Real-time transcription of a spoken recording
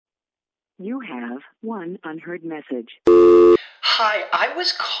You have one unheard message. Hi, I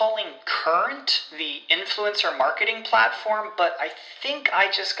was calling Current, the influencer marketing platform, but I think I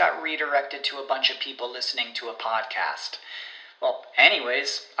just got redirected to a bunch of people listening to a podcast. Well,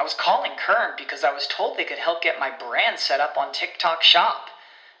 anyways, I was calling Current because I was told they could help get my brand set up on TikTok Shop,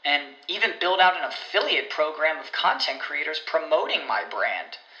 and even build out an affiliate program of content creators promoting my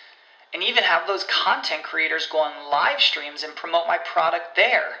brand, and even have those content creators go on live streams and promote my product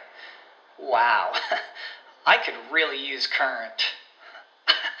there. Wow, I could really use Current.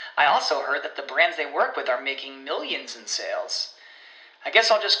 I also heard that the brands they work with are making millions in sales. I guess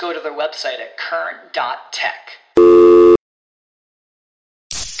I'll just go to their website at current.tech.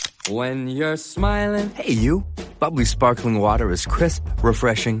 When you're smiling, hey you, bubbly sparkling water is crisp,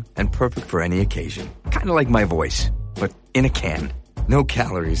 refreshing, and perfect for any occasion. Kind of like my voice, but in a can. No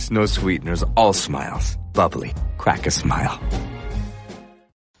calories, no sweeteners, all smiles. Bubbly, crack a smile.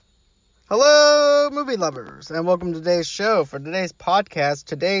 Hello, movie lovers, and welcome to today's show. For today's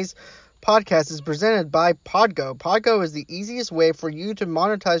podcast is presented by Podgo. Podgo is the easiest way for you to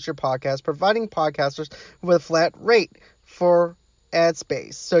monetize your podcast, providing podcasters with a flat rate for ad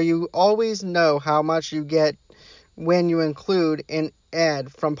space. So you always know how much you get when you include an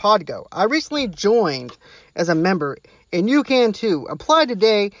ad from Podgo. I recently joined as a member, and you can too. Apply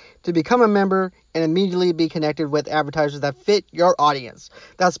today to become a member and immediately be connected with advertisers that fit your audience.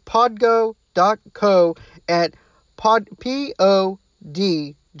 That's podgo.co at podgo.co.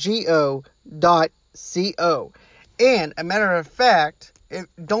 And a matter of fact,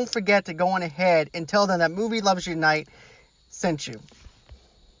 don't forget to go on ahead and tell them that Movie Lovers Unite sent you.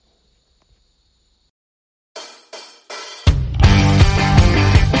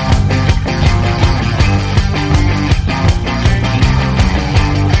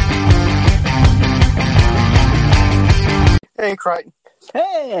 Hey, Crichton.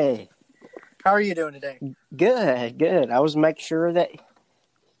 Hey! How are you doing today? Good. I was making sure that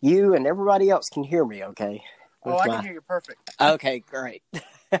you and everybody else can hear me okay. I can hear you perfect. Okay, great.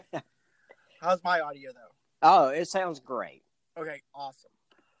 How's my audio, though? Oh, it sounds great. Okay, awesome.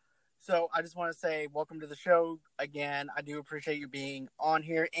 So I just want to say welcome to the show again. I do appreciate you being on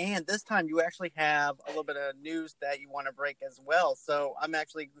here. And this time you actually have a little bit of news that you want to break as well. So I'm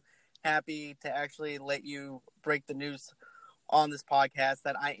actually happy to actually let you break the news on this podcast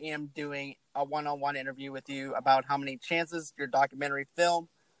that I am doing a one-on-one interview with you about How Many Chances, your documentary film.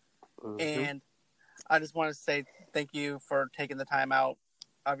 Mm-hmm. And I just want to say thank you for taking the time out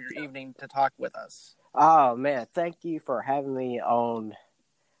of your evening to talk with us. Oh, man, thank you for having me on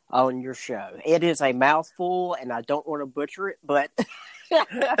your show. It is a mouthful, and I don't want to butcher it, but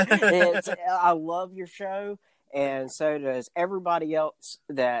I love your show, and so does everybody else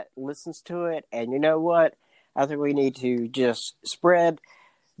that listens to it. And you know what? I think we need to just spread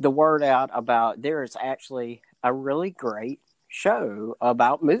the word out about there is actually a really great show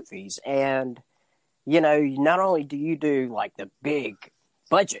about movies. And, you know, not only do you do like the big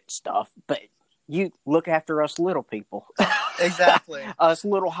budget stuff, but you look after us little people. Exactly. Us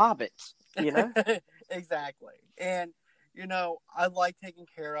little hobbits, you know? Exactly. And, you know, I like taking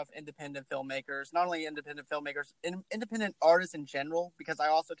care of independent filmmakers, not only independent filmmakers, independent artists in general, because I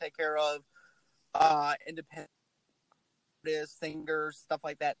also take care of independent artists, singers, stuff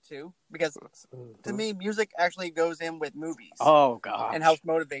like that too, because to me music actually goes in with movies. Oh god, and helps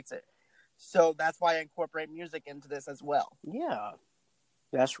motivates it. So that's why I incorporate music into this as well. Yeah,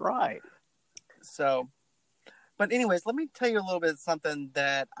 that's right. So, but anyways, let me tell you a little bit of something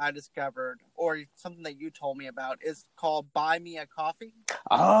that I discovered, or something that you told me about. Is called Buy Me a Coffee.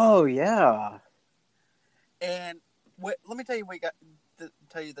 Oh yeah. And let me tell you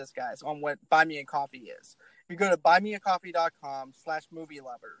tell you this, guys, on what Buy Me a Coffee is. You go to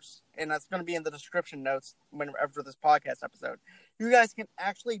buymeacoffee.com/movielovers, and that's going to be in the description notes after this podcast episode. You guys can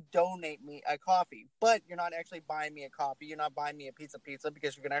actually donate me a coffee, but you're not actually buying me a coffee. You're not buying me a pizza,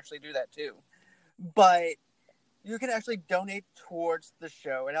 because you can actually do that too. But you can actually donate towards the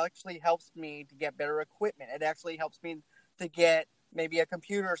show. It actually helps me to get better equipment. It actually helps me to get maybe a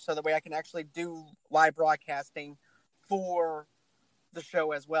computer so that way I can actually do live broadcasting for the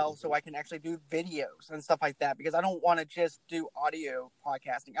show as well, so I can actually do videos and stuff like that, because I don't want to just do audio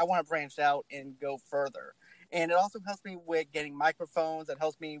podcasting. I want to branch out and go further. And it also helps me with getting microphones. It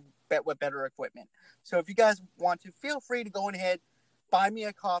helps me with better equipment. So if you guys want to, feel free to go ahead, buy me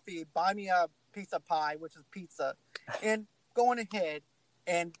a coffee, buy me a piece of pie, which is pizza, and go on ahead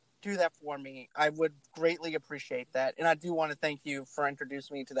and do that for me. I would greatly appreciate that. And I do want to thank you for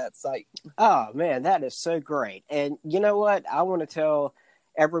introducing me to that site. Oh, man, that is so great. And you know what? I want to tell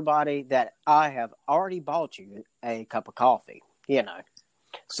everybody that I have already bought you a cup of coffee, you know.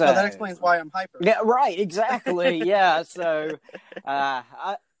 So that explains why I'm hyper. Yeah, right. Exactly. Yeah. So,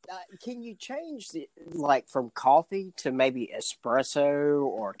 can you change from coffee to maybe espresso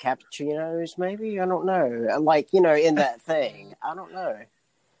or cappuccinos? Maybe, I don't know. In that thing, I don't know.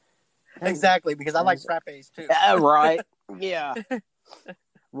 Exactly, because I like frappes too. Right. Yeah.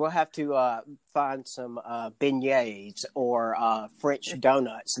 We'll have to find some beignets or French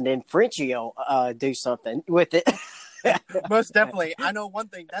donuts, and then Frenchie will do something with it. Most definitely. I know one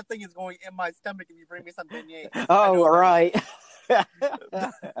thing. That thing is going in my stomach if you bring me some beignets. Oh, right.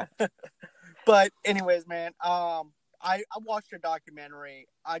 But anyways, man, I watched your documentary.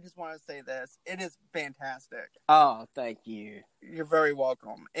 I just want to say this. It is fantastic. Oh, thank you. You're very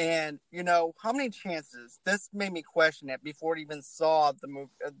welcome. And, how many chances, this made me question it before I even saw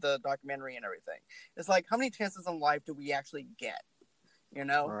the documentary and everything. It's like, how many chances in life do we actually get?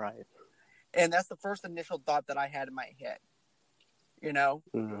 Right. And that's the first initial thought that I had in my head.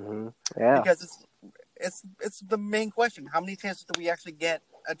 Mm-hmm. Yeah. Because it's the main question. How many chances do we actually get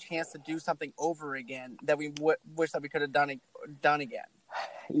a chance to do something over again that we wish that we could have done again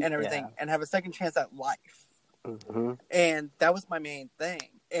and everything, and have a second chance at life? Mm-hmm. And that was my main thing.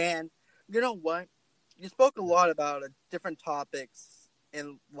 And you know what? You spoke a lot about different topics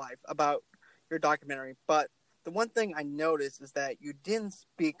in life about your documentary, but the one thing I noticed is that you didn't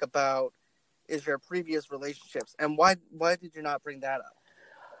speak about is your previous relationships. And why did you not bring that up?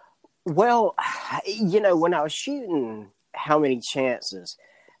 Well, when I was shooting How Many Chances,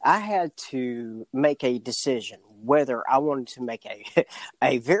 I had to make a decision whether I wanted to make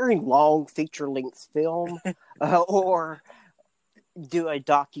a very long feature-length film or do a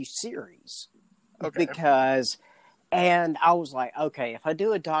docu-series. Okay. And I was like, okay, if I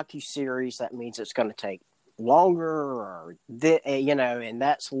do a docu-series, that means it's going to take longer, and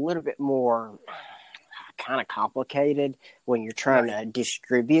that's a little bit more kind of complicated when you're trying to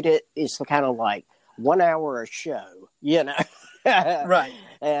distribute it. It's kind of like 1 hour a show, Right.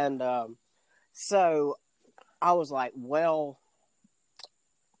 And so I was like, well,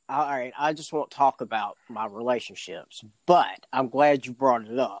 all right, I just won't talk about my relationships, but I'm glad you brought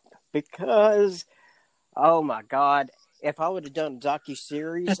it up because, oh my God, if I would have done a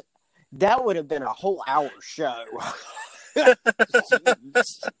docu-series, that would have been a whole hour show.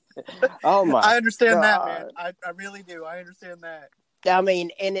 Oh my! I understand God. that, man. I really do. I understand that. I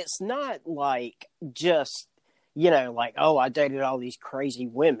mean, and it's not like just oh, I dated all these crazy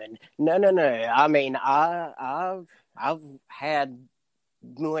women. No. I mean, I've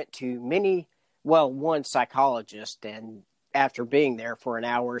went to one psychologist, and after being there for an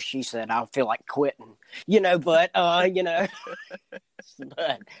hour, she said, I feel like quitting, but,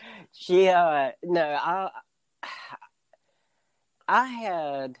 but she, no, I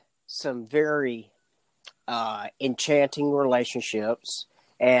had some very, enchanting relationships,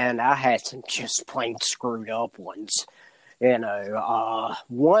 and I had some just plain screwed up ones,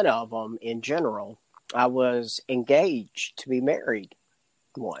 one of them in general, I was engaged to be married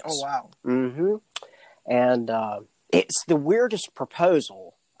once. Oh, wow. Mm-hmm. And, it's the weirdest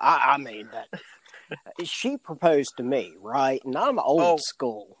proposal. I mean, that she proposed to me, right? And I'm old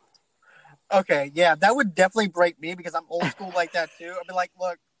school. Okay, yeah, that would definitely break me because I'm old school like that too. I'd be like,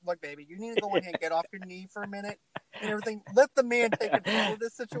 look, baby, you need to go in and get off your knee for a minute and everything. Let the man take control of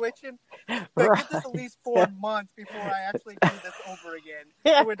this situation. But get this at least 4 months before I actually do this over again,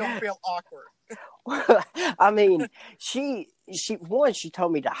 so it don't feel awkward. I mean, she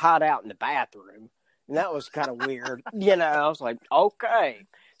told me to hide out in the bathroom. And that was kind of weird. I was like, okay.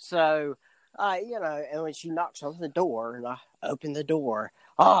 So, and when she knocks on the door and I open the door,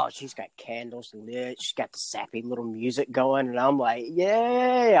 oh, she's got candles lit. She's got the sappy little music going. And I'm like,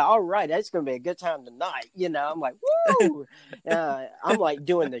 yeah, all right. That's going to be a good time tonight. I'm like, woo. I'm like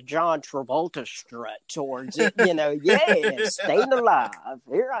doing the John Travolta strut towards it. Yeah, staying alive.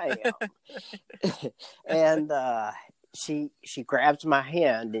 Here I am. And she grabs my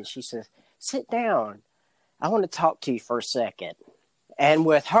hand and she says, sit down. I want to talk to you for a second. And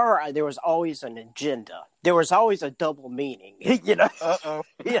with her, there was always an agenda. There was always a double meaning, Uh-oh.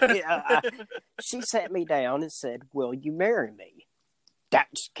 Yeah. She sat me down and said, will you marry me? That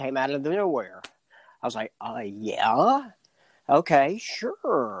just came out of nowhere. I was like, yeah. Okay,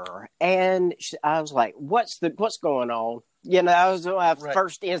 sure. And I was like, what's going on? I was my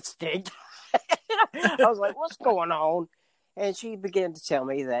first instinct. I was like, what's going on? And she began to tell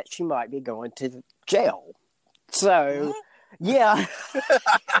me that she might be going to jail. So, yeah.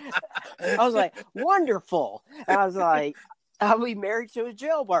 I was like, wonderful. I was like, I'll be married to a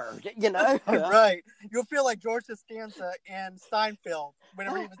jailbird, Right. You'll feel like George Costanza and Seinfeld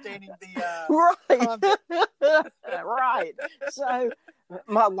whenever he was dating the right. Right. So,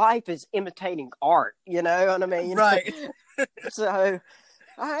 my life is imitating art. You know what I mean? Right. So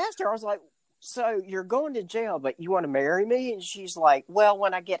I asked her, I was like, so you're going to jail, but you want to marry me? And she's like, well,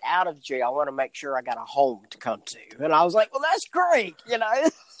 when I get out of jail, I want to make sure I got a home to come to. And I was like, well, that's great, you know?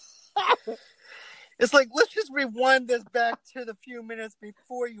 It's like, let's just rewind this back to the few minutes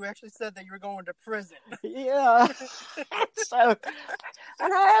before you actually said that you were going to prison. Yeah. So,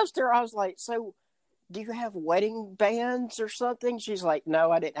 and I asked her, I was like, so do you have wedding bands or something? She's like,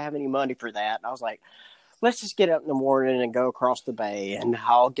 no, I didn't have any money for that. And I was like, let's just get up in the morning and go across the bay and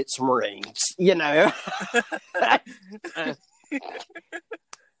I'll get some rings, you know?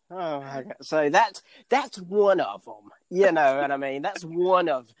 Oh my God. So that's one of them, you know what I mean? That's one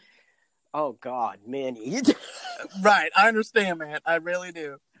of, oh God, many. Right. I understand, man. I really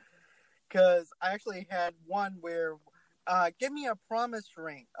do. Because I actually had one where, give me a promise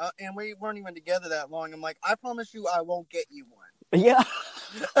ring. And we weren't even together that long. I'm like, I promise you I won't get you one. Yeah.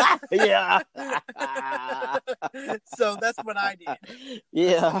 Yeah. So that's what I did.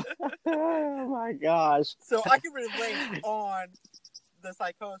 Yeah. Oh my gosh. So I can relate on the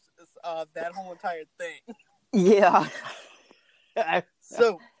psychosis of that whole entire thing. Yeah.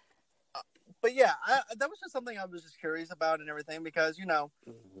 So, but yeah, that was just something I was just curious about and everything because, you know,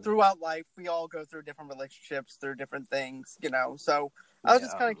 throughout life, we all go through different relationships, through different things, you know, so I was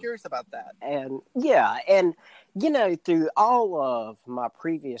just kind of curious about that. And yeah, and you know, through all of my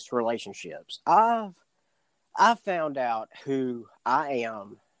previous relationships, I've found out who I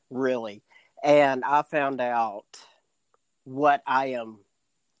am really, and I found out what I am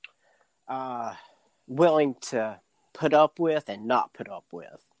willing to put up with and not put up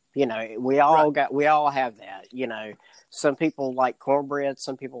with. You know, we all have that, you know. Some people like cornbread,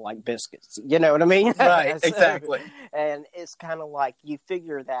 some people like biscuits. You know what I mean? Right, So, exactly. and it's kind of like you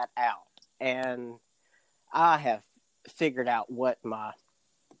figure that out. And I have figured out what my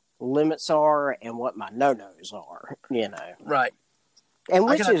limits are and what my no-nos are, you know. Right. And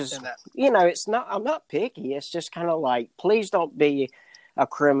which is, that. you know, I'm not picky. It's just kind of like, please don't be a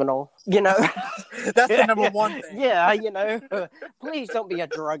criminal, you know. That's the number one thing. Yeah, you know, please don't be a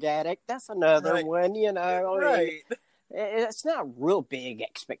drug addict. That's another one, you know. I mean, right. It's not real big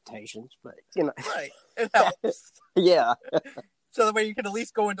expectations, but, you know. Right. It helps. Yeah. So that way you can at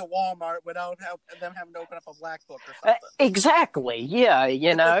least go into Walmart without them having to open up a black book or something. Exactly. Yeah,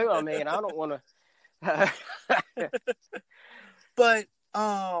 you know, I mean, I don't want to. But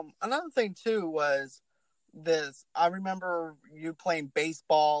another thing, too, was this. I remember you playing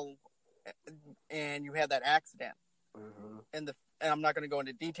baseball and you had that accident. Mm-hmm. And I'm not going to go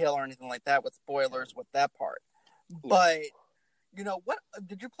into detail or anything like that with spoilers with that part. But, you know, what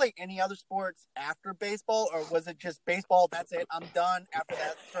did you play any other sports after baseball, or was it just baseball? That's it. I'm done after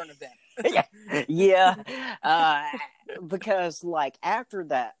that certain event. Yeah. Because, like, after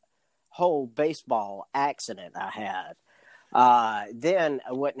that whole baseball accident I had, then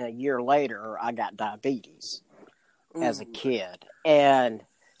a year later, I got diabetes as a kid. And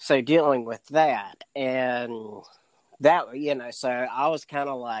so dealing with that, and that, you know, so I was kind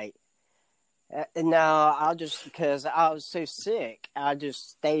of like, no, because I was so sick, I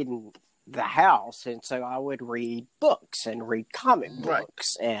just stayed in the house. And so I would read books and read comic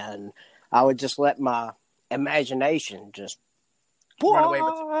books. And I would just let my imagination just run away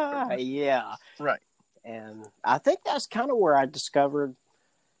with it. Yeah. Right. And I think that's kind of where I discovered,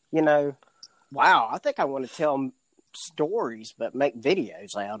 you know, wow, I think I want to tell stories, but make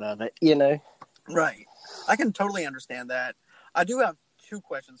videos out of it, you know? Right. I can totally understand that. I do have 2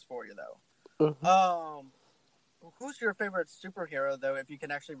 questions for you, though. Mm-hmm. Who's your favorite superhero, though, if you can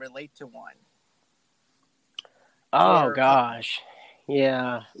actually relate to one? Oh, gosh.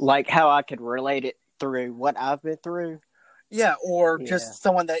 Yeah. Like how I could relate it through what I've been through. Yeah, or just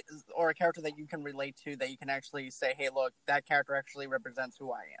someone or a character that you can relate to that you can actually say, hey, look, that character actually represents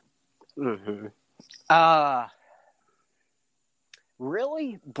who I am. Mm-hmm.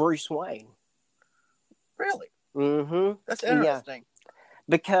 Really? Bruce Wayne. Really? Mm-hmm. That's interesting. Yeah.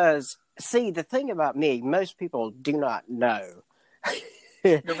 Because, see, the thing about me, most people do not know.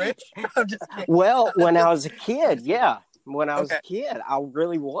 You're rich? I'm just kidding. Well, when I was a kid, yeah. When I was a kid, I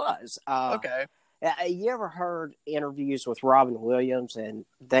really was. Okay. You ever heard interviews with Robin Williams, and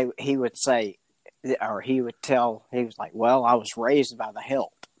he would say, or he would tell, he was like, well, I was raised by the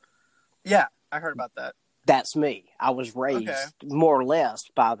help. Yeah, I heard about that. That's me. I was raised more or less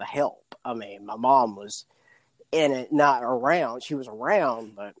by the help. I mean, my mom was in it, not around. She was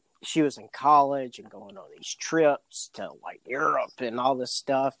around, but she was in college and going on these trips to like Europe and all this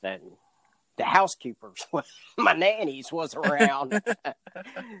stuff. And the housekeepers, my nannies was around.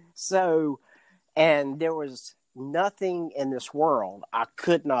 So, and there was nothing in this world I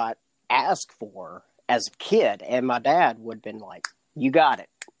could not ask for as a kid. And my dad would have been like, you got it.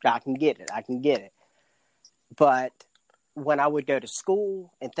 I can get it. I can get it. But when I would go to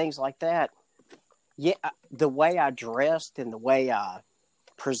school and things like that, yeah, the way I dressed and the way I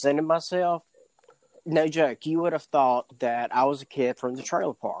presented myself, no joke, you would have thought that I was a kid from the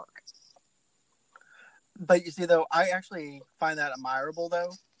trailer park. But you see, though, I actually find that admirable,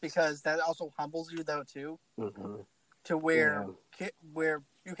 though, because that also humbles you, though, too, to where where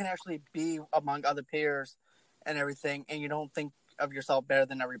you can actually be among other peers and everything, and you don't think of yourself better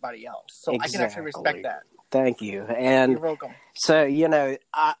than everybody else. So I can actually respect that. Thank you. And you're welcome. So,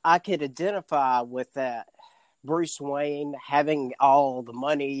 I could identify with that Bruce Wayne having all the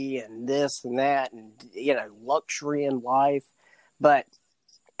money and this and that and, luxury in life. But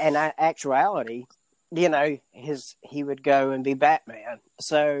in actuality, he would go and be Batman.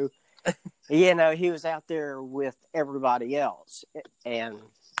 So, he was out there with everybody else. And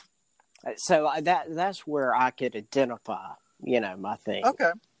so that's where I could identify, my thing.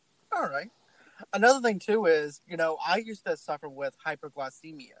 Okay. All right. Another thing, too, is, I used to suffer with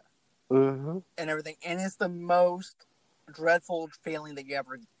hyperglycemia and everything. And it's the most dreadful feeling that you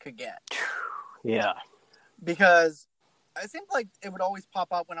ever could get. Yeah. Because it seems like it would always pop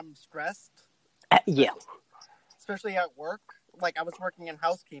up when I'm stressed. Yeah. Especially at work. Like, I was working in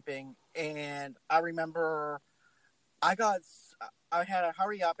housekeeping, and I remember I had to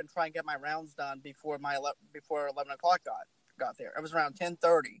hurry up and try and get my rounds done before 11 o'clock got there. It was around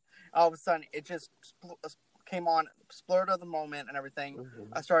 10:30. All of a sudden, it just came on, spurred of the moment and everything.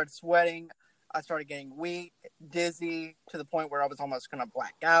 I started sweating. I started getting weak, dizzy, to the point where I was almost going to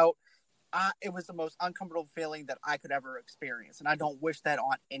black out. It was the most uncomfortable feeling that I could ever experience, and I don't wish that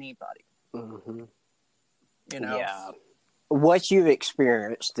on anybody. Yeah. What you've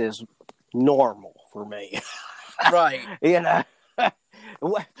experienced is normal for me. Right.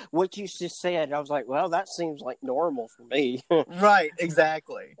 What you just said, I was like, well, that seems like normal for me. Right,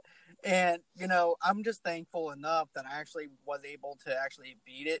 exactly. And, I'm just thankful enough that I actually was able to actually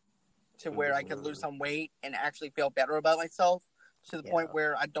beat it to where I could lose some weight and actually feel better about myself to the point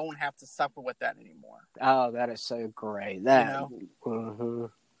where I don't have to suffer with that anymore. Oh, that is so great. That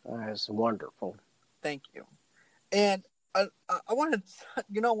is wonderful. Thank you. And I wanted,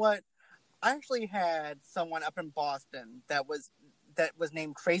 you know what? I actually had someone up in Boston that was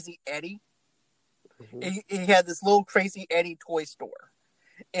named Crazy Eddie. He had this little Crazy Eddie toy store,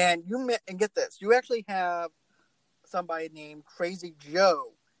 and get this, you actually have somebody named Crazy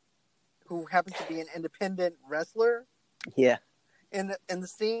Joe, who happens to be an independent wrestler. Yeah. In the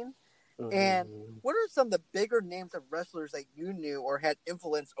scene. And what are some of the bigger names of wrestlers that you knew or had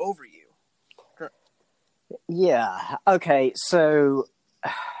influence over you? Yeah. Okay. So,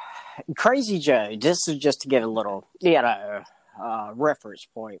 Crazy Joe. This is just to get a little, reference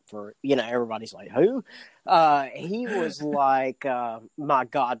point for everybody's like, who? He was like my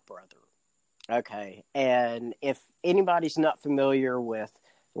god brother. Okay, and if anybody's not familiar with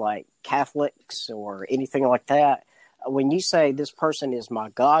like Catholics or anything like that, when you say this person is my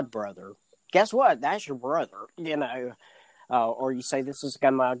god brother, guess what? That's your brother. Or you say this is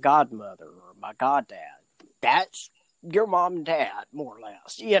my godmother or my goddad. That's your mom and dad, more or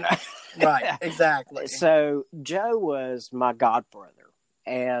less, Right, exactly. So Joe was my god brother,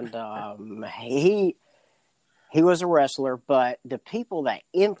 and he was a wrestler. But the people that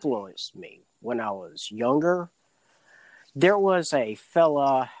influenced me when I was younger, there was a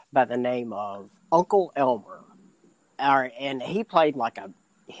fella by the name of Uncle Elmer, and he played like a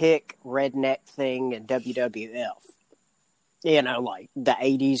hick redneck thing in WWF. Like the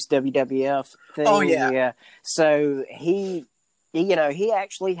 80s WWF thing. Oh, yeah. So he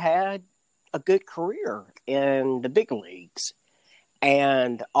actually had a good career in the big leagues.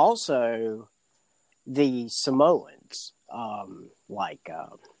 And also the Samoans, like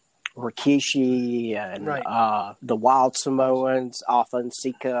Rikishi and the Wild Samoans, Alpha and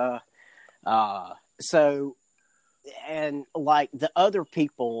Sika. And like the other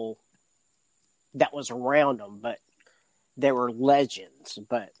people that was around them, but they were legends,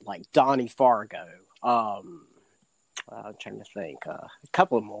 but like Donnie Fargo, I'm trying to think, a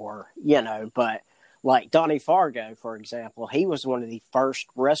couple more, but like Donnie Fargo, for example, he was one of the first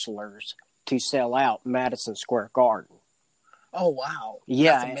wrestlers to sell out Madison Square Garden. Oh, wow.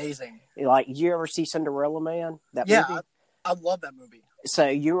 Yeah. That's amazing. Like, did you ever see Cinderella Man? That movie? I love that movie. So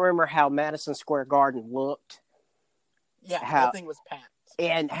you remember how Madison Square Garden looked? Yeah, that thing was packed.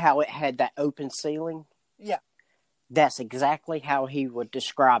 And how it had that open ceiling? Yeah. That's exactly how he would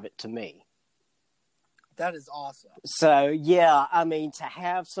describe it to me. That is awesome. So, yeah, I mean, to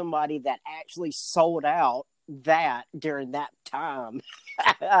have somebody that actually sold out that during that time.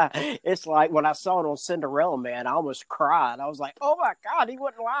 It's like when I saw it on Cinderella Man, I almost cried. I was like, "Oh my God, he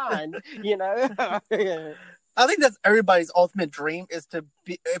wasn't lying," you know. I think that's everybody's ultimate dream is to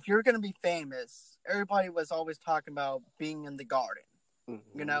be. If you're going to be famous, everybody was always talking about being in the garden.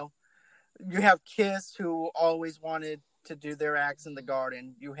 Mm-hmm. You know, you have Kiss who always wanted to do their acts in the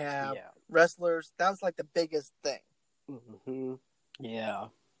garden. You have wrestlers. That was like the biggest thing. Mm-hmm. Yeah.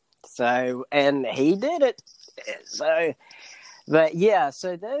 So, and he did it. So, but yeah,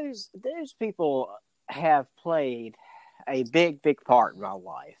 so those people have played a big part in my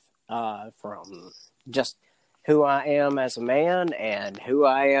life, from just who I am as a man and who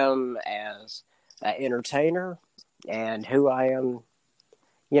I am as an entertainer and who I am.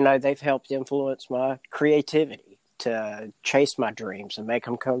 You know, they've helped influence my creativity to chase my dreams and make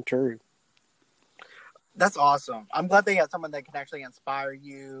them come true. That's awesome. I'm glad they had someone that can actually inspire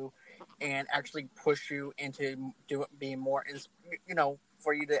you and actually push you into being more, you know,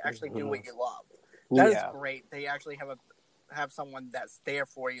 for you to actually do what you love. That is great. They actually have someone that's there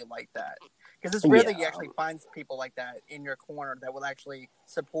for you like that. Because it's rare that you actually find people like that in your corner that will actually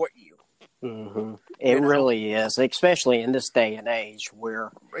support you. Mm-hmm. It really is, especially in this day and age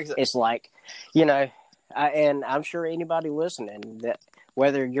where it's like, you know, and I'm sure anybody listening, that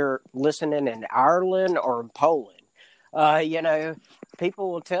whether you're listening in Ireland or in Poland, you know,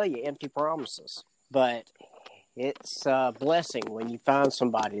 people will tell you empty promises, but it's a blessing when you find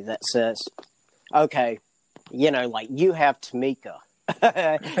somebody that says, okay, you know, like you have Tamika.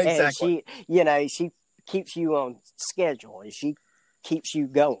 And she, you know, she keeps you on schedule and she keeps you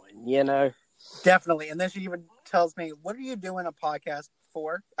going, you know. Definitely. And then she even tells me, "What are you doing a podcast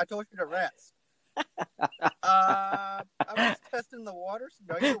for? I told you to rest." I was testing the waters.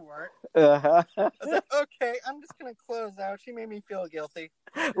 No, you weren't. I was like, okay, I'm just gonna close out. She made me feel guilty.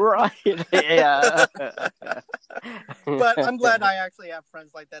 Right. Yeah. But I'm glad I actually have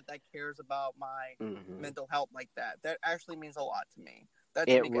friends like that cares about my mental health like that. That actually means a lot to me. That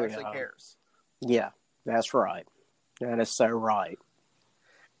Tamika actually cares. Yeah, that's right. That is so right.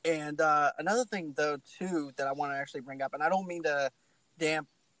 And another thing, though, too, that I want to actually bring up, and I don't mean to damp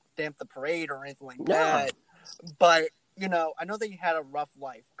the parade or anything like that, but, you know, I know that you had a rough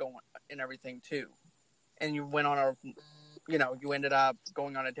life going and everything, too. And you went on you ended up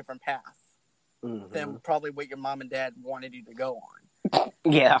going on a different path than probably what your mom and dad wanted you to go on.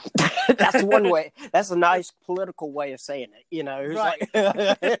 Yeah, that's one way. That's a nice political way of saying it, you know. Right.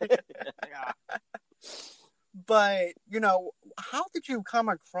 But, you know, how did you come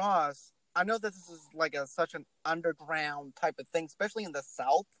across, I know this is like such an underground type of thing, especially in the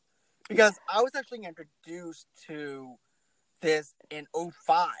South, because I was actually introduced to this in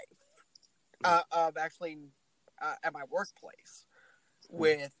 2005 of actually at my workplace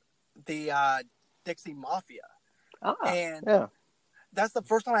with the Dixie Mafia. And that's the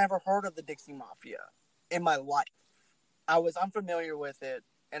first time I ever heard of the Dixie Mafia in my life. I was unfamiliar with it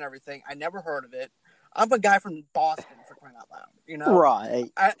and everything. I never heard of it. I'm a guy from Boston, for crying out loud, you know? Right.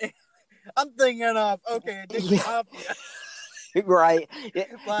 I'm thinking of, okay, Dixie Mafia. Right.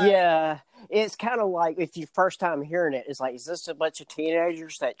 Yeah. It's kind of like, if you first time hearing it, it's like, is this a bunch of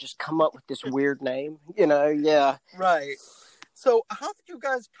teenagers that just come up with this weird name? You know? Yeah. Right. So how did you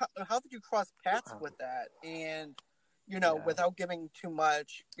cross paths with that? And, you know, without giving too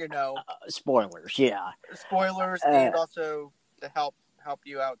much, you know. Spoilers, yeah. Spoilers, and also to help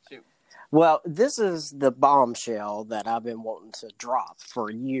you out, too. Well, this is the bombshell that I've been wanting to drop for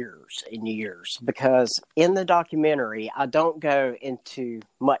years and years, because in the documentary, I don't go into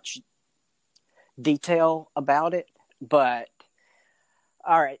much detail about it, but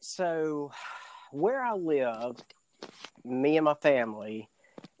all right, so where I lived, me and my family,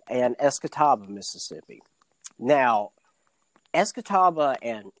 in Escatawba, Mississippi. Now, Escatawba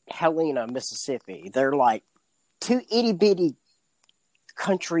and Helena, Mississippi, they're like two itty-bitty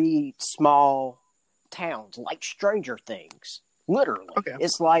country small towns, like Stranger Things, literally. Okay.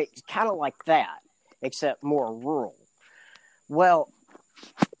 It's like kind of like that, except more rural. Well,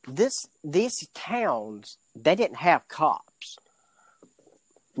 these towns, they didn't have cops,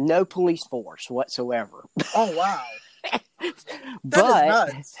 no police force whatsoever. Oh wow. But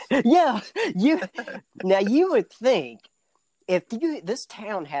is nuts. Yeah, you would think, if this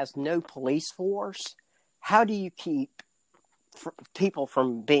town has no police force, how do you keep people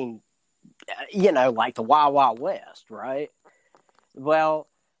from being, you know, like the Wild Wild West, right? Well,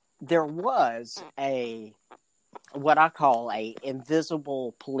 there was what I call a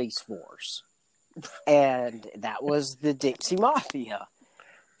invisible police force, and that was the Dixie Mafia.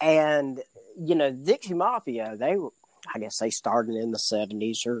 And, you know, Dixie Mafia, I guess they started in the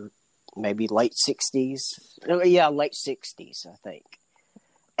 70s or maybe late 60s. Yeah, late 60s, I think.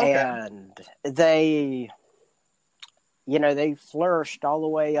 Okay. And they, they flourished all the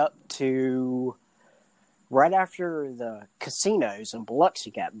way up to right after the casinos in Biloxi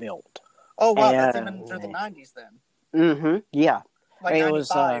got built. Oh, wow. That's even through the 90s then. Mm-hmm. Yeah. Like it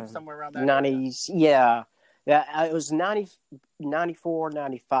 95, was, somewhere around that 90s. Yeah. Yeah. It was 94,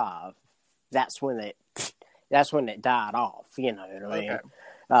 95. That's when it died off. You know what I mean?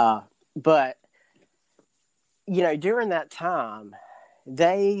 Okay. But, during that time,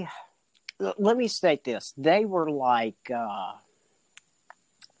 let me state this. They were like,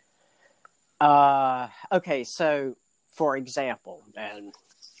 okay, so for example, and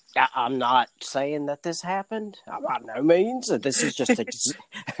I'm not saying that this happened. By no means. This is just,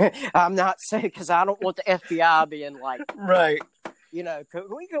 I'm not saying, because I don't want the FBI being like, right. Can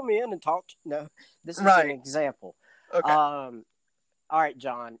we come in and talk? No, this is Right. an example. Okay. All right,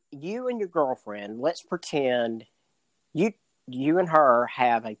 John, you and your girlfriend, let's pretend you and her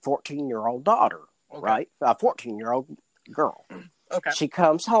have a 14-year-old daughter, Okay. right? A 14-year-old girl. Okay. She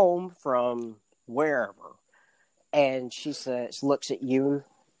comes home from wherever, and she looks at you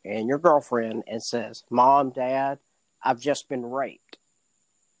and your girlfriend and says, "Mom, Dad, I've just been raped."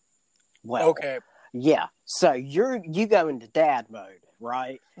 Well, Okay. yeah. So you go into dad mode,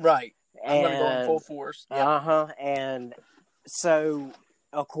 right? Right. I'm going to go in full force. Yeah. And so,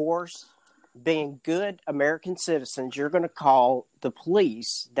 of course, being good American citizens, you're going to call the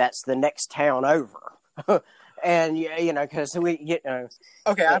police. That's the next town over. And, because we,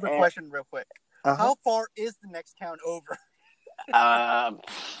 Okay, I have a question real quick. Uh-huh. How far is the next town over?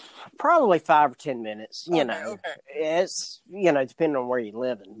 Probably 5 or 10 minutes, Okay. It's, depending on where you're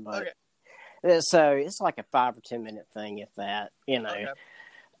living. But, so it's like a 5 or 10 minute thing, if that, Okay.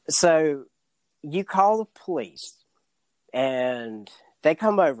 So you call the police and they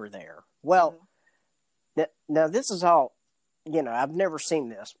come over there. Well, now this is all, I've never seen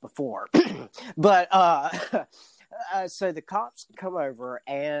this before, but, so the cops come over,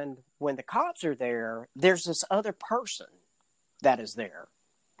 and when the cops are there, there's this other person that is there,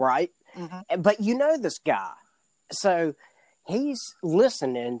 right? Mm-hmm. But this guy. So he's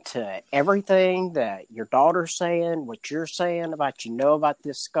listening to everything that your daughter's saying, what you're saying about, about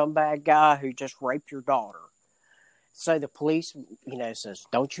this scumbag guy who just raped your daughter. So the police, says,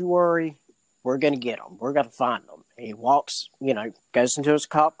 "Don't you worry. We're going to get him. We're going to find him." He walks, goes into his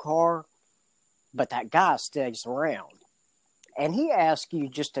cop car, but that guy stays around. And he asks you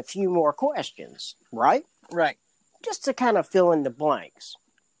just a few more questions, right? Right. Just to kind of fill in the blanks.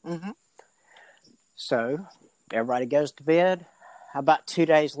 Mm-hmm. So everybody goes to bed. About 2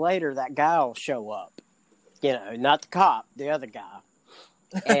 days later, that guy will show up. Not the cop, the other guy.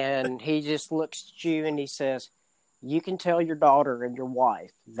 And he just looks at you and he says, "You can tell your daughter and your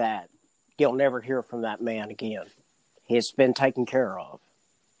wife that you'll never hear from that man again. He's been taken care of."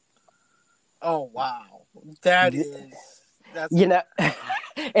 Oh, wow. That's...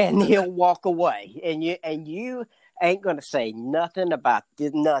 And he'll walk away. And you ain't going to say nothing about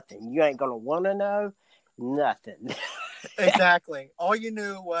nothing. You ain't going to want to know nothing. Exactly. All you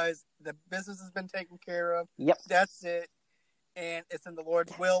knew was the business has been taken care of. Yep. That's it. And it's in the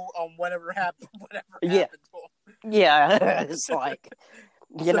Lord's will on whatever happened to him. Yeah. It's like,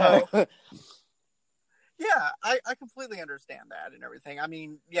 Yeah, I completely understand that and everything. I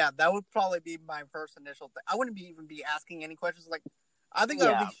mean, yeah, that would probably be my first initial thing. I wouldn't even be asking any questions. Like, I think I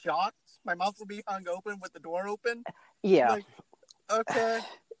would be shocked. My mouth would be hung open with the door open. Yeah. Like, okay.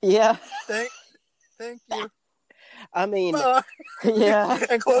 Yeah. Thank you. I mean, yeah.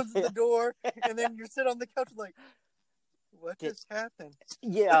 And closes the door, and then you sit on the couch like, what just happened?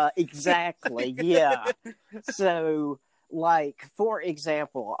 Yeah, exactly. Yeah. So, like, for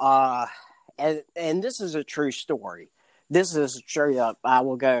example, and this is a true story. This is straight up. I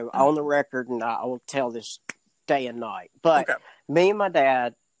will go on the record and I will tell this day and night. But me and my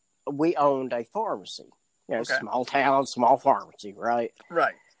dad, we owned a pharmacy. Small town, small pharmacy, right?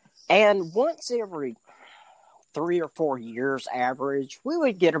 Right. And once every 3 or 4 years average, we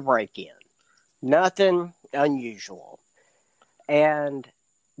would get a break-in. Nothing unusual. And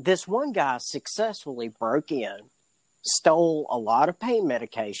this one guy successfully broke in, stole a lot of pain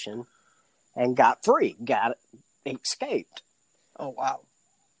medication, and got free, escaped. Oh, wow.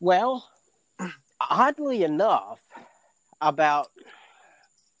 Well, oddly enough, about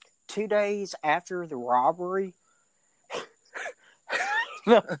 2 days after the robbery,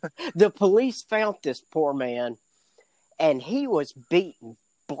 the police found this poor man, and he was beaten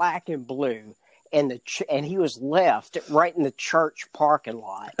black and blue, and he was left right in the church parking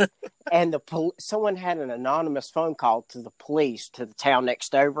lot. And someone had an anonymous phone call to the police to the town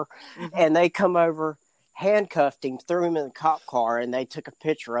next over, and they come over, handcuffed him, threw him in the cop car, and they took a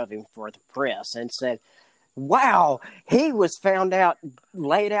picture of him for the press and said, "Wow, he was found out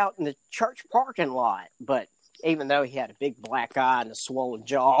laid out in the church parking lot." But even though he had a big black eye and a swollen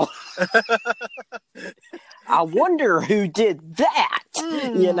jaw, I wonder who did that.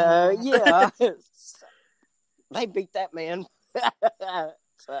 Yeah. They beat that man.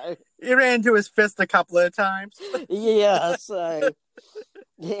 So he ran into his fist a couple of times. Yeah, so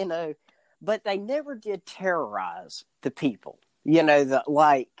but they never did terrorize the people.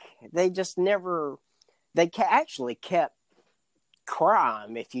 They just never. They actually kept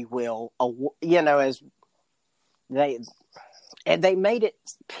crime, if you will, as they made it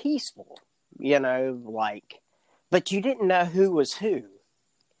peaceful, but you didn't know who was who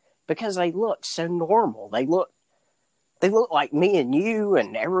because they looked so normal. They looked like me and you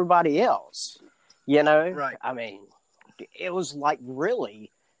and everybody else, Right. I mean, it was like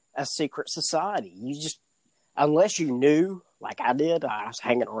really a secret society. You just, unless you knew, like I did, I was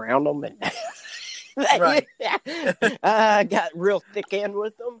hanging around them and right. I got real thick in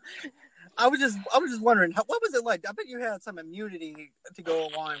with them. I was just wondering, what was it like? I bet you had some immunity to go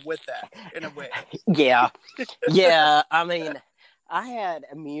along with that in a way. Yeah. I mean, I had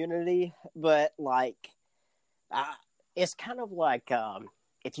immunity, but it's kind of like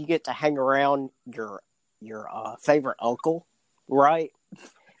if you get to hang around your favorite uncle, right?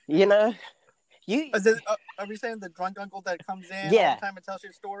 Are we saying the drunk uncle that comes in all the time and tells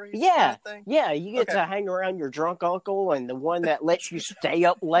you stories? Yeah, kind of thing? Yeah. You get to hang around your drunk uncle and the one that lets you stay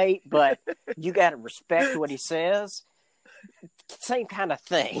up late, but you got to respect what he says. Same kind of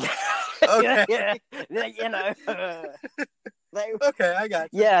thing. Okay. Okay, I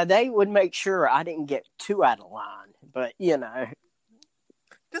got you. Yeah, they would make sure I didn't get too out of line, but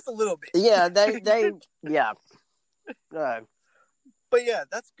just a little bit. Yeah, they yeah. But yeah,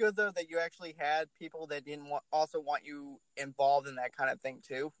 that's good though that you actually had people that didn't also want you involved in that kind of thing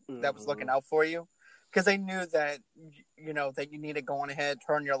too. That was looking out for you because they knew that that you need to go on ahead,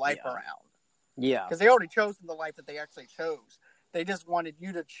 turn your life around. Yeah, because they already chose the life that they actually chose. They just wanted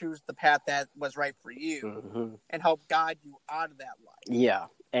you to choose the path that was right for you and help guide you out of that life. Yeah,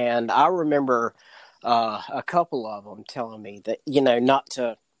 and I remember a couple of them telling me that not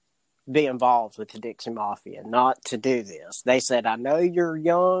to be involved with the Dixie Mafia, not to do this. They said, "I know you're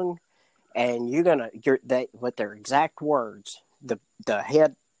young, and what their exact words, the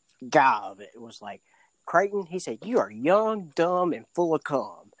head guy of it was like, Creighton, he said, "You are young, dumb, and full of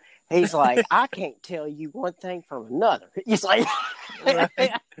cum." He's like, "I can't tell you one thing from another." He's like,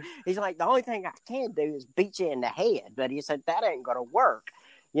 he's like, "The only thing I can do is beat you in the head." But he said, "That ain't going to work."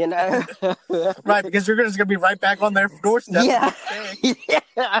 Right, because you're just going to be right back on their doorstep. Yeah.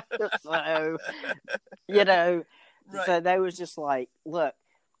 Yeah. So, right. So they was just like, "Look,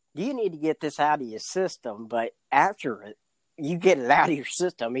 you need to get this out of your system, but after it, you get it out of your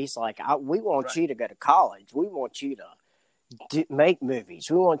system." He's like, "We want you to go to college. We want you to make movies.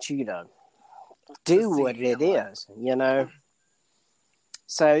 We want you to do what it is,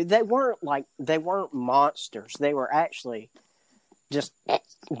 So they weren't monsters. They were actually just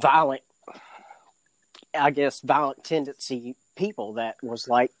violent tendency people that was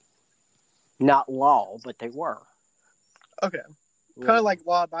like not law, but they were. Okay. Kind of like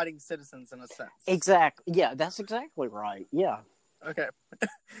law-abiding citizens in a sense. Exactly. Yeah, that's exactly right. Yeah. Okay.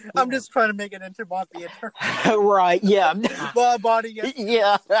 I'm just trying to make it into mafia terms. Right, yeah. Law-abiding.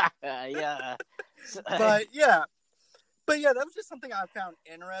 Yeah. Yeah. But yeah, that was just something I found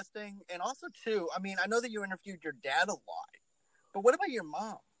interesting. And also, too, I mean, I know that you interviewed your dad a lot, but what about your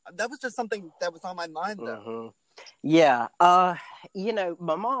mom? That was just something that was on my mind, though. Yeah. My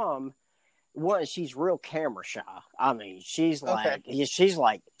mom, one, she's real camera shy. I mean, she's like,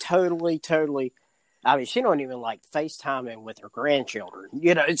 totally. I mean, she don't even like FaceTiming with her grandchildren.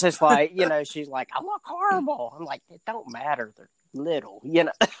 It's just like, she's like, "I look horrible." I'm like, it don't matter. They're little, Well,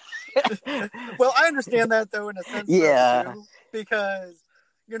 I understand that, though, in a sense, yeah, too, because,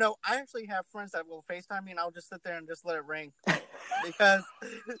 I actually have friends that will FaceTime me, and I'll just sit there and just let it ring. Because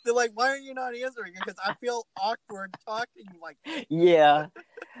they're like, "Why are you not answering?" Because I feel awkward talking like that. Yeah.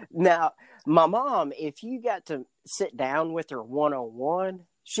 Now, my mom, if you got to sit down with her one-on-one,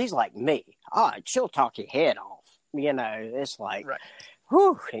 she's like me. She'll talk your head off. It's like,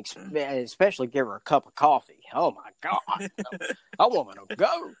 whew, especially give her a cup of coffee. Oh my God. I want her to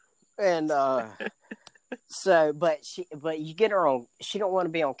go. And but you get her on, she don't want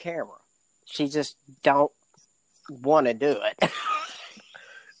to be on camera. She just don't want to do it.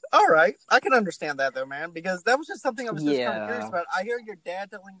 All right, I can understand that though, man, because that was just something I was just kind of curious Yeah. about. I hear your dad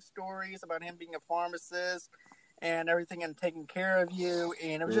telling stories about him being a pharmacist and everything and taking care of you,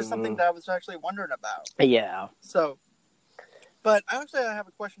 and it was just something that I was actually wondering about. Yeah. So, but actually, I have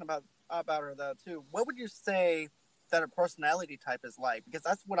a question about her though too. What would you say that her personality type is like? Because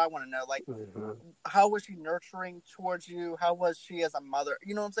that's what I want to know. Like, how was she nurturing towards you? How was she as a mother?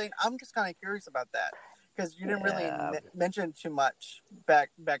 You know what I'm saying? I'm just kind of curious about that because you didn't really mention too much back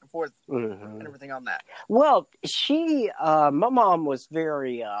and forth and everything on that. Well, my mom was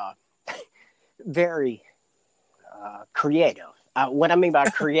very, very creative. What I mean by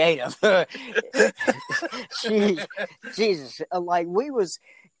creative, Jesus, like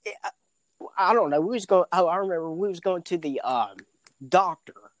I don't know. We was going. Oh, I remember we was going to the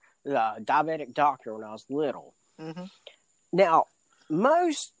doctor, diabetic doctor, when I was little. Mm-hmm. Now,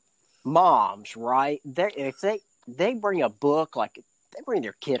 most moms, right? If they bring a book, like they bring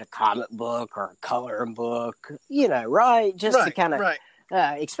their kid a comic book or a coloring book, right? Just to kind of,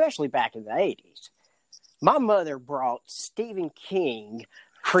 especially back in the 80s. My mother brought Stephen King,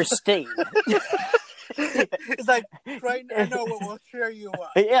 Christine. It's like, right now, I know what will cheer you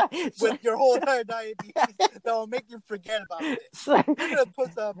up. Yeah. With your whole entire diabetes that will make you forget about it. You're going to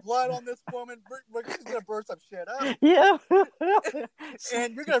put some blood on this woman. We're just going to burn some shit up. Yeah.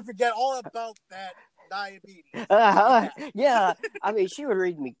 And you're going to forget all about that diabetes. Yeah. I mean, she would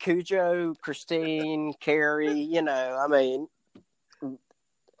read me Cujo, Christine, Carrie, I mean...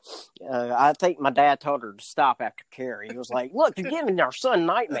 I think my dad told her to stop after Carrie. He was like, "Look, you're giving our son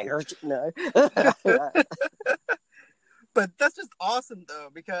nightmares." No. But that's just awesome, though,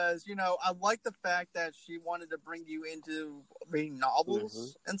 because, I like the fact that she wanted to bring you into reading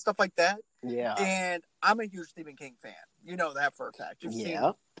novels and stuff like that. Yeah. And I'm a huge Stephen King fan. You know that for a fact.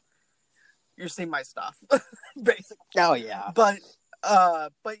 You've seen my stuff, basically. Oh, yeah. But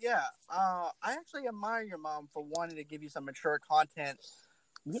yeah, I actually admire your mom for wanting to give you some mature content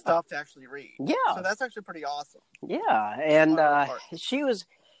stuff to actually read. Yeah. So that's actually pretty awesome. Yeah. And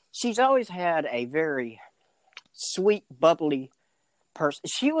she's always had a very sweet, bubbly person.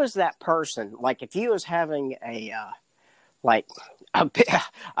 She was that person, like if you was having a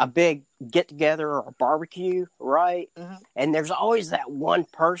big get together or barbecue, right? Mm-hmm. And there's always that one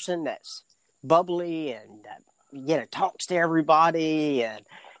person that's bubbly and talks to everybody, and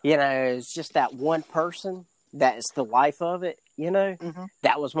it's just that one person that is the life of it.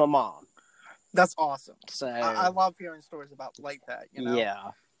 That was my mom. That's awesome. So I love hearing stories about like that.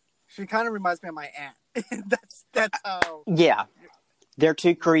 Yeah, she kind of reminds me of my aunt. that's how. Yeah, they're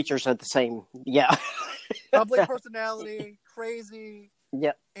two creatures of the same. Yeah, public personality, crazy.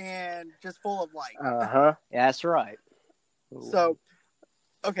 Yep, and just full of life. That's right. So,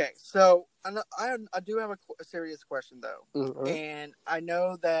 okay, so I do have a serious question though, and I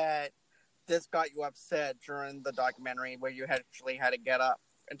know that this got you upset during the documentary where you actually had to get up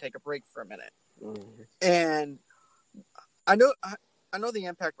and take a break for a minute. And I know the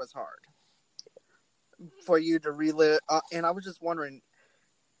impact was hard for you to relive. And I was just wondering,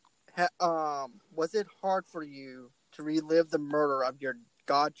 was it hard for you to relive the murder of your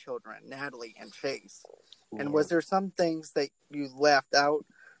godchildren, Natalie and Chase? And was there some things that you left out,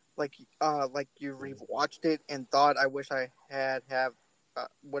 like you rewatched it and thought, I wish I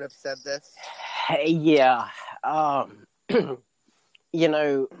would have said this? Yeah.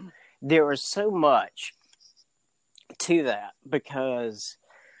 There was so much to that because,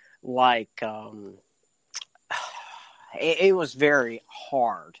 it was very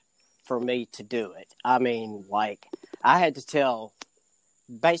hard for me to do it. I mean, I had to tell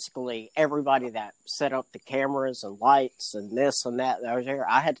basically everybody that set up the cameras and lights and this and that was there.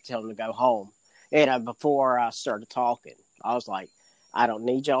 I had to tell them to go home. Before I started talking, I was like, I don't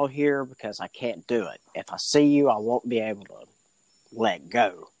need y'all here because I can't do it. If I see you, I won't be able to let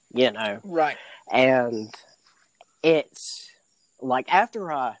go, Right. And it's like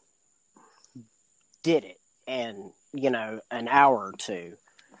after I did it and, an hour or two,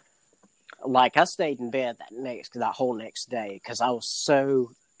 I stayed in bed that whole next day because I was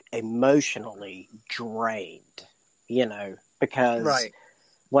so emotionally drained, because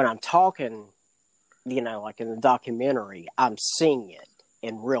when I'm talking, like in the documentary, I'm seeing it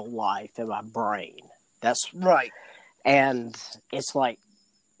in real life in my brain. That's right. And it's like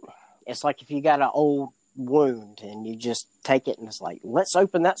if you got an old wound and you just take it and it's like, let's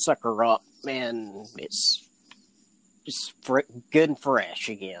open that sucker up and it's just good and fresh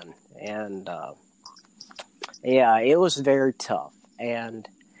again. And it was very tough. And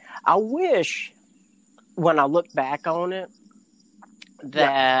I wish when I look back on it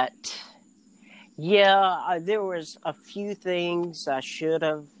that there was a few things I should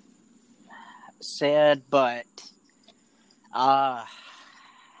have said, but that's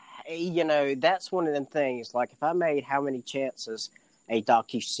one of them things. Like, if I made How Many Chances a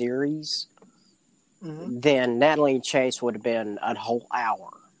docuseries, then Natalie and Chase would have been a whole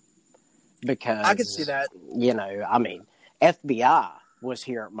hour. Because I could see that. FBI was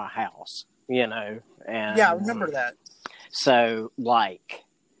here at my house, and Yeah, I remember that. So,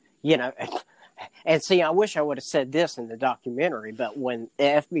 and see, I wish I would have said this in the documentary, but when the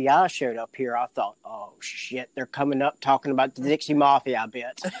FBI showed up here, I thought, oh, shit, they're coming up talking about the Dixie Mafia, I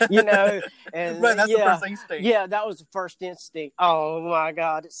bet. And right, that's the first instinct. Yeah, that was the first instinct. Oh, my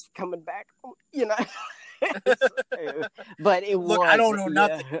God, it's coming back, But it was. I don't know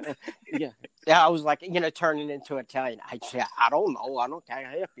nothing. Yeah, I was like, turning into Italian. I don't know. I don't care.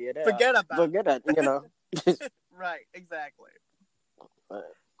 Help you. Forget it. Right, exactly.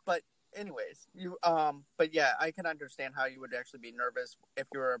 But anyways, but yeah, I can understand how you would actually be nervous if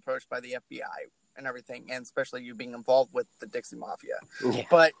you were approached by the FBI and everything, and especially you being involved with the Dixie Mafia. Yeah.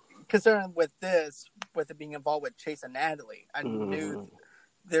 But considering with it being involved with Chase and Natalie, I knew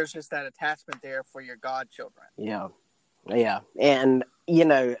there's just that attachment there for your godchildren. Yeah. And,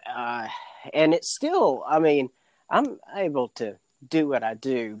 and it's still, I'm able to do what I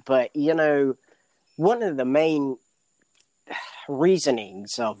do, but, one of the main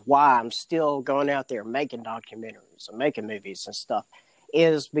reasonings of why I'm still going out there making documentaries and making movies and stuff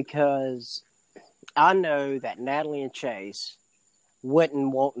is because I know that Natalie and Chase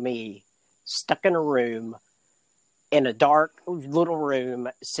wouldn't want me stuck in a room, in a dark little room,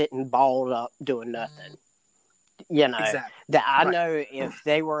 sitting balled up doing nothing. Exactly. That I know if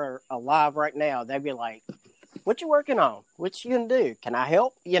they were alive right now, they'd be like, what you working on? What you gonna do? Can I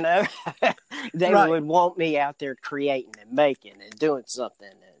help? They would want me out there creating and making and doing something.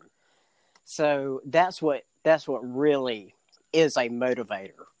 And so that's what really is a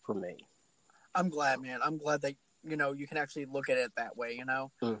motivator for me. I'm glad, man. I'm glad that, you can actually look at it that way,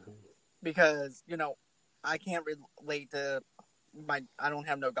 Mm-hmm. Because, I can't relate to I don't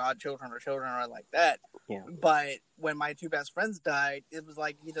have no godchildren or children or like that. Yeah. But when my two best friends died, it was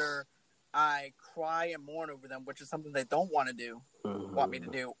like either I cry and mourn over them, which is something they don't want me to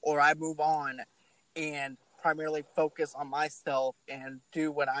do, or I move on and primarily focus on myself and do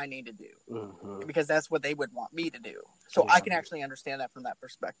what I need to do, because that's what they would want me to do. So I can actually understand that from that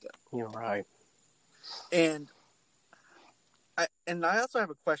perspective. You're right. And I also have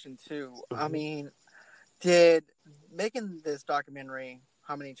a question too. Did making this documentary,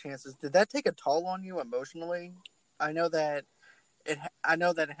 How Many Chances, did that take a toll on you emotionally? I know that it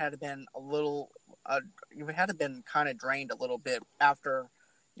had been a little, you had been kind of drained a little bit after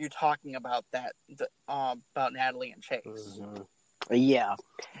you talking about that, about Natalie and Chase. Yeah.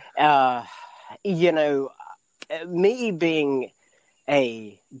 Me being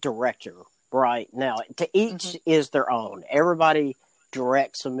a director, right now, to each is their own. Everybody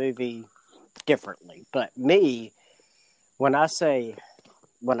directs a movie differently, but me, when I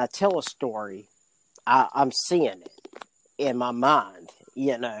tell a story, I'm seeing it in my mind.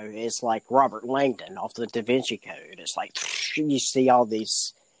 It's like Robert Langdon off the Da Vinci Code. It's like you see all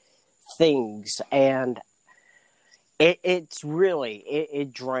these things, and it's really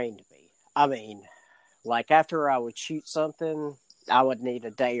it drained me. Like after I would shoot something, I would need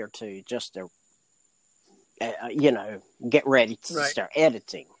a day or two just to get ready to start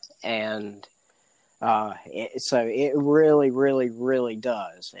editing. And so it really, really, really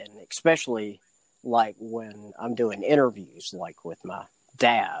does. And especially like when I'm doing interviews, like with my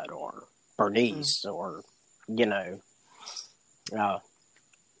dad or Bernice or,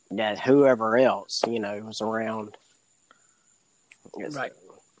 that whoever else, was around. Right.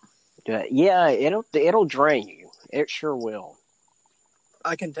 Yeah, it'll drain you. It sure will.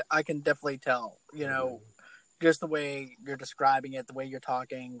 I can definitely tell, just the way you're describing it, the way you're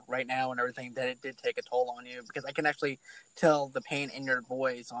talking right now and everything, that it did take a toll on you, because I can actually tell the pain in your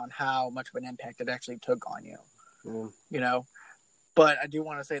voice on how much of an impact it actually took on you, But I do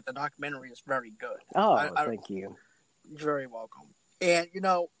want to say that the documentary is very good. Oh, thank you. You're very welcome. And,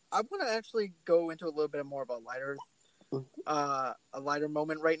 I want to actually go into a little bit more of a lighter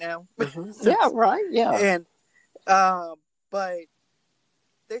moment right now. Yeah, right. Yeah. And, but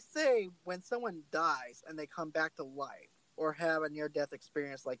they say when someone dies and they come back to life or have a near-death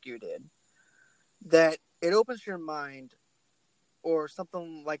experience like you did, that it opens your mind, or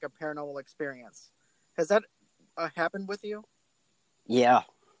something like a paranormal experience. Has that happened with you? Yeah.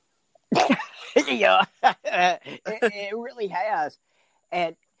 Yeah. It really has.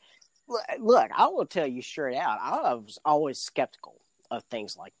 And look, I will tell you straight out, I was always skeptical of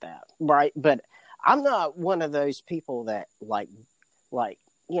things like that, right? But I'm not one of those people that like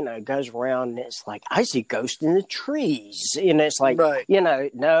goes around and it's like, I see ghosts in the trees. And it's like, Right.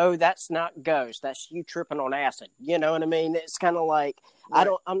 No, that's not ghost. That's you tripping on acid. You know what I mean? It's kind of like, Right.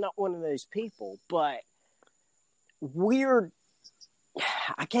 I'm not one of those people, but weird,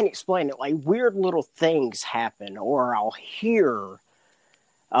 I can't explain it. Like weird little things happen, or I'll hear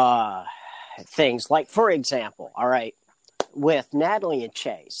things like, for example, all right, with Natalie and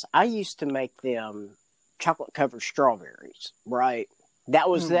Chase, I used to make them chocolate covered strawberries, right?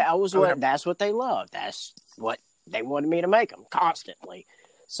 That's what they loved. That's what they wanted me to make them constantly.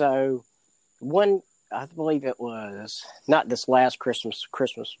 So I believe it was not this last Christmas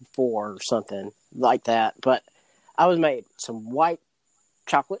before or something like that, but I was made some white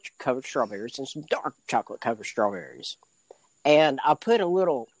chocolate covered strawberries and some dark chocolate covered strawberries. And I put a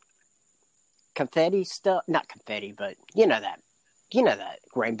little confetti stuff, not confetti, but that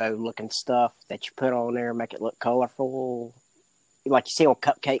rainbow looking stuff that you put on there, make it look colorful, like you see on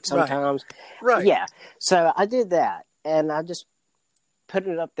cupcakes sometimes. Right. Yeah. So I did that, and I just put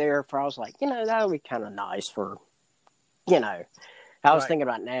it up there I was like, that would be kind of nice for, I was thinking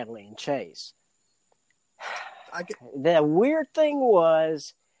about Natalie and Chase. The weird thing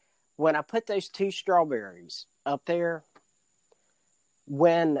was when I put those two strawberries up there,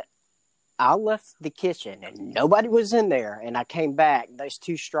 when I left the kitchen and nobody was in there, and I came back, those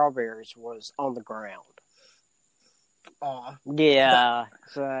two strawberries was on the ground. Aw. Yeah.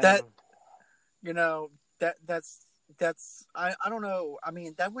 That's I don't know. I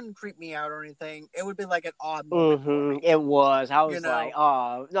mean, that wouldn't creep me out or anything. It would be like an odd moment for me. It was. I was like,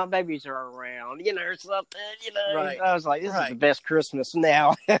 oh, no babies are around, or something, Right. I was like, this is the best Christmas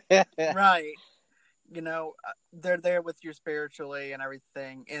now. Right. They're there with you spiritually and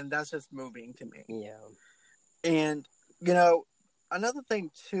everything, and that's just moving to me. Yeah. And, another thing,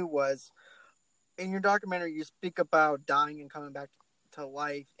 too, was in your documentary, you speak about dying and coming back to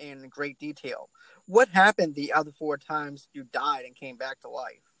life in great detail. What happened the other 4 times you died and came back to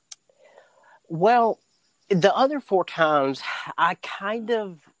life? Well, the other 4 times, I kind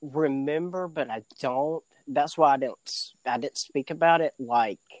of remember, but I don't. That's why I didn't speak about it.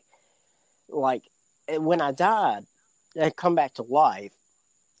 Like when I died and come back to life,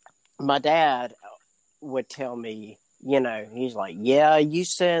 my dad would tell me, he's like, yeah, you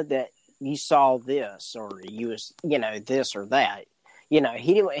said that you saw this, or you was, this or that. He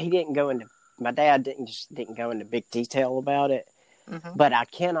didn't go into, my dad didn't go into big detail about it, but I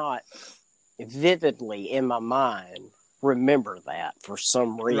cannot vividly in my mind remember that for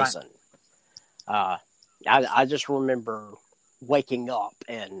some reason. Right. I just remember waking up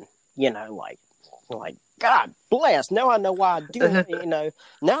and, like, God bless. Now I know why I do,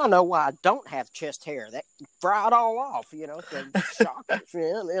 now I know why I don't have chest hair. That fried all off, the shock.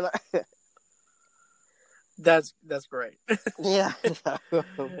 That's great. Yeah.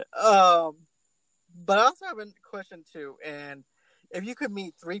 But I also have a question too. And if you could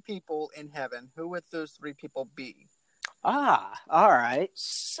meet 3 people in heaven, who would those 3 people be? All right.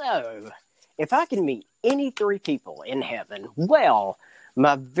 So, if I can meet any 3 people in heaven, well,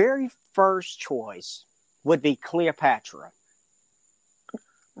 my very first choice would be Cleopatra.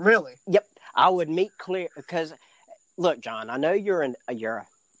 Really? Yep. I would meet because, look, John, I know you're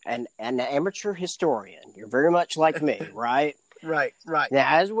an amateur historian. You're very much like me, right? Right.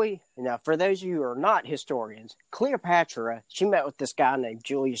 Now, for those of you who are not historians, Cleopatra, she met with this guy named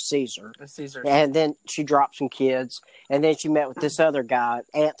Julius Caesar. And then she dropped some kids. And then she met with this other guy,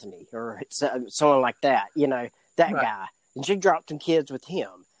 Antony, or someone like that, that guy. And she dropped some kids with him.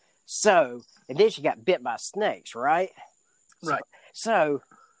 So, and then she got bit by snakes, right? Right. So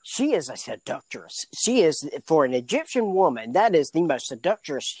she is a seductress. She is, for an Egyptian woman, that is the most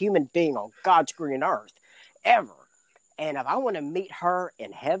seductress human being on God's green earth ever. And if I want to meet her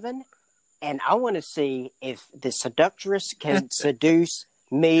in heaven, and I want to see if the seductress can seduce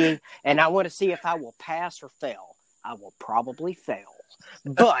me, and I want to see if I will pass or fail. I will probably fail.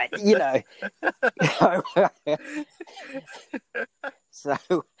 But,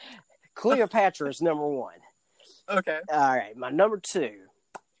 so Cleopatra is number 1. Okay. All right, my number 2.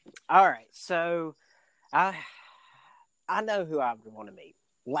 All right, so I know who I would want to meet.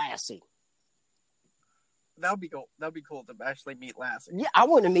 Lassie. That would be cool. That would be cool to actually meet Lassie. Yeah, I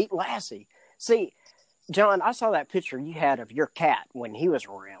want to meet Lassie. See, John, I saw that picture you had of your cat when he was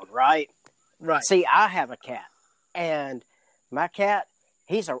around, right? Right. See, I have a cat, and my cat,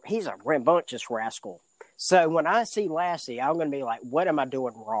 he's a rambunctious rascal. So when I see Lassie, I'm going to be like, what am I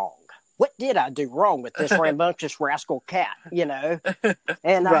doing wrong? What did I do wrong with this rambunctious rascal cat,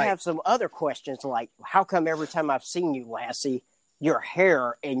 And I have some other questions like, how come every time I've seen you, Lassie, your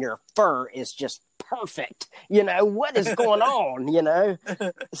hair and your fur is just perfect. What is going on?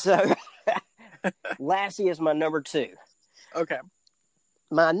 So Lassie is my number 2. Okay.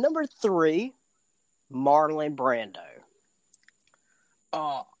 My number 3, Marlon Brando.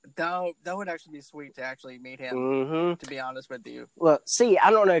 Oh, that would actually be sweet to actually meet him. Mm-hmm. To be honest with you. Well, see,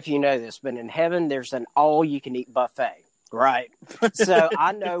 I don't know if you know this, but in heaven there's an all-you-can-eat buffet, right? So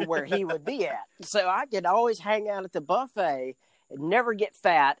I know where he would be at. So I could always hang out at the buffet and never get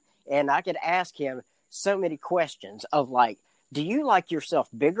fat, and I could ask him so many questions of like, do you like yourself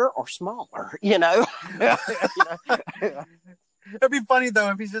bigger or smaller? It'd be funny though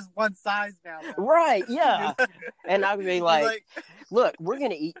if he's just one size now. Though. Right, yeah. And I'd be like, look, we're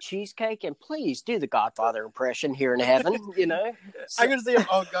going to eat cheesecake, and please do the Godfather impression here in heaven, So, I can see him,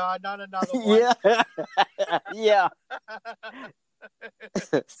 oh God, not another one. Yeah. Yeah.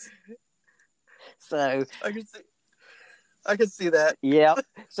 So I can see that. yeah.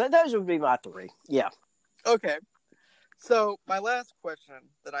 So those would be my 3. Yeah. Okay. So my last question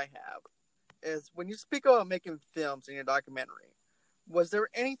that I have is, when you speak about making films in your documentary, was there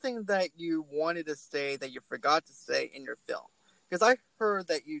anything that you wanted to say that you forgot to say in your film? Because I heard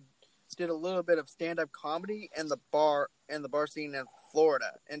that you did a little bit of stand-up comedy in the bar scene in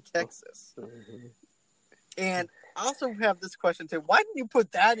Florida and Texas. Mm-hmm. And I also have this question too. Why didn't you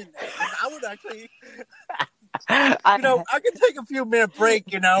put that in there? I would actually, I could take a few minute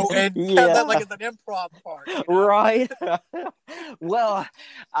break, and have that like as an improv part. Right. Well,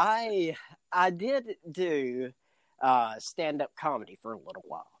 I did do stand-up comedy for a little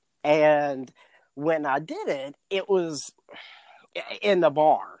while. And when I did it, it was in the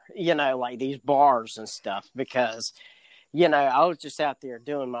bar, like these bars and stuff, because, I was just out there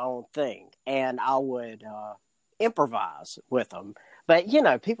doing my own thing, and I would improvise with them. But,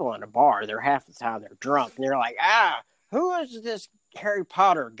 people in a bar, they're half the time they're drunk, and they're like, who is this Harry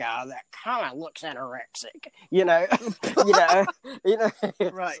Potter guy that kind of looks anorexic?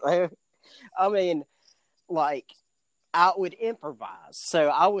 Right. So, I mean, like, I would improvise. So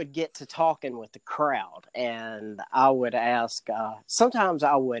I would get to talking with the crowd, and I would ask, sometimes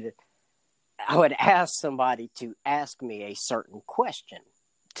I would ask somebody to ask me a certain question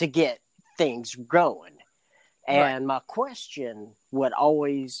to get things going. And my question would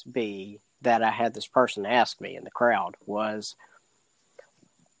always be that I had this person ask me in the crowd was,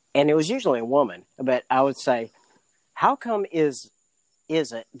 and it was usually a woman, but I would say, how come is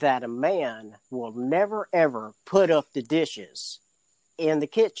it that a man will never, ever put up the dishes in the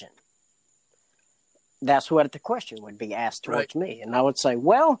kitchen? That's what the question would be asked towards me. And I would say,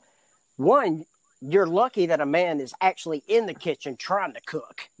 well, one, you're lucky that a man is actually in the kitchen trying to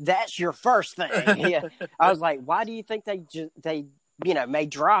cook. That's your first thing. Yeah. I was like, why do you think they made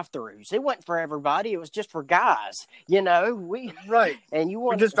drive-throughs? It wasn't for everybody. It was just for guys. Right. And you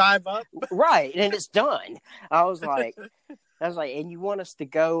want to just drive up. Right. And it's done. I was like, and you want us to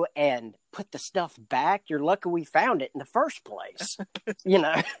go and put the stuff back? You're lucky we found it in the first place.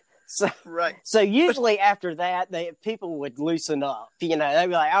 So, right. So usually after that, people would loosen up. They'd be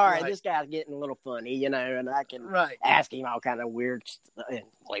like, all right, this guy's getting a little funny, and I can ask him all kind of weird stuff. And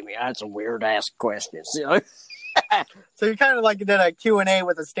believe me, I had some weird ass questions. So you kind of like did a Q&A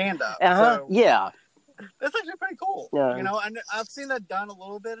with a stand-up. So yeah. That's actually pretty cool. Yeah. And I've seen that done a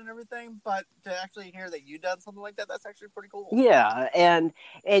little bit and everything, but to actually hear that you done something like that, that's actually pretty cool. Yeah, and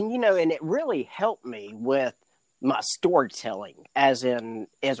it really helped me with my storytelling as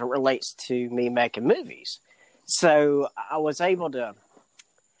it relates to me making movies. So I was able to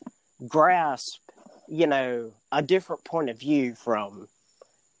grasp, a different point of view from,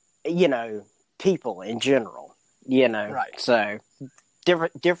 people in general, Right. So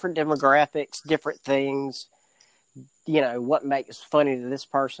different demographics, different things, what makes funny to this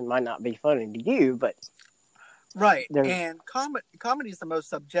person might not be funny to you, but right. And comedy is the most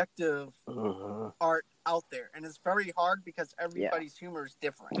subjective mm-hmm. art out there, and it's very hard because everybody's humor is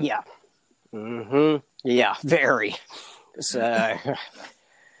different. Yeah. Mm-hmm. Yeah, very. So,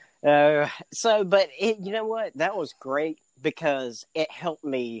 but you know what? That was great because it helped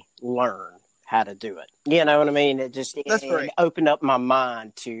me learn how to do it. You know what I mean? It opened up my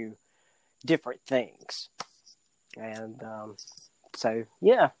mind to different things. And so,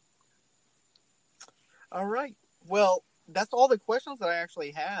 yeah. All right. Well, that's all the questions that I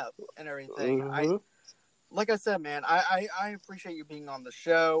actually have and everything. Mm-hmm. Like I said, man, I appreciate you being on the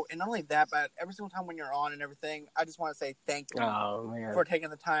show. And not only that, but every single time when you're on and everything, I just want to say thank you for taking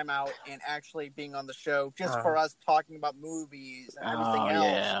the time out and actually being on the show just for us talking about movies and everything else.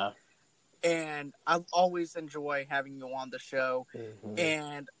 Yeah. And I always enjoy having you on the show. Mm-hmm.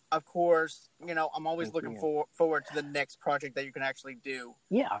 And of course, I'm always looking forward to the next project that you can actually do.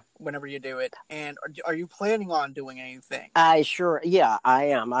 Yeah. Whenever you do it. And are you planning on doing anything? I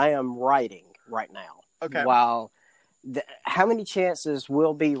am. I am writing right now. Okay. While how many chances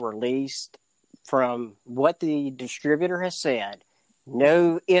will be released from what the distributor has said?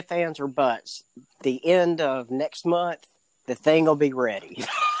 No ifs, ands, or buts. The end of next month, the thing will be ready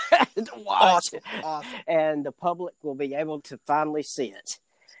to watch. Awesome. And the public will be able to finally see it.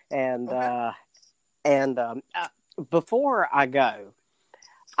 And before I go,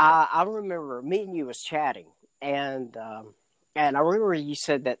 I remember me and you was chatting, and I remember you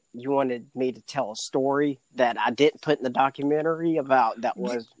said that you wanted me to tell a story that I didn't put in the documentary about that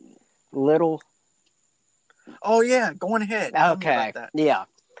was little. Oh yeah, go on ahead. Okay, yeah.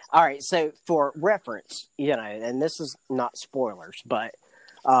 All right. So for reference, and this is not spoilers, but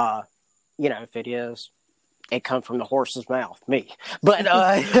if it is, it comes from the horse's mouth, me. But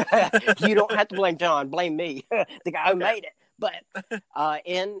you don't have to blame John, blame me, the guy who made it. But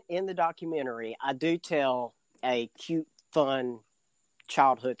in the documentary, I do tell a cute, fun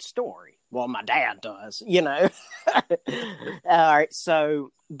childhood story. Well, my dad does, All right.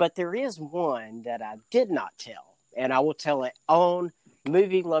 So, but there is one that I did not tell, and I will tell it on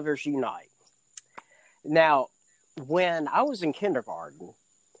Movie Lovers Unite. Now, when I was in kindergarten,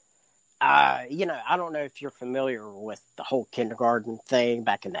 I don't know if you're familiar with the whole kindergarten thing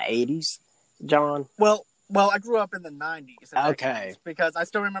back in the 80s, John. Well, I grew up in the 90s. Okay. Because I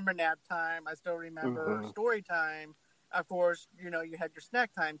still remember nap time. I still remember story time. Of course, you had your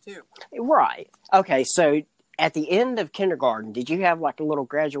snack time too. Right. Okay. So at the end of kindergarten, did you have like a little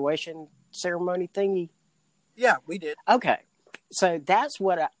graduation ceremony thingy? Yeah, we did. Okay. So that's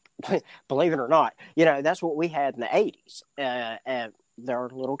what believe it or not, that's what we had in the 80s at their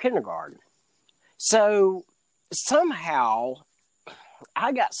little kindergarten. So somehow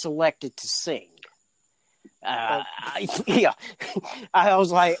I got selected to sing. I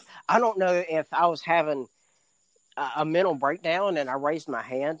was like, I don't know if I was having a mental breakdown and I raised my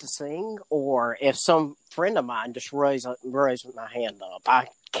hand to sing, or if some friend of mine just raised my hand up. I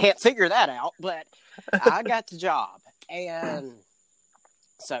can't figure that out, but I got the job. And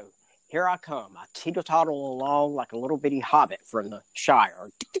so here I come. I teeter-toddle along like a little bitty hobbit from the Shire.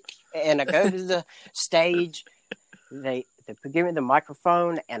 And I go to the stage. They give me the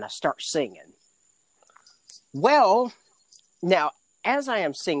microphone, and I start singing. Well, now, as I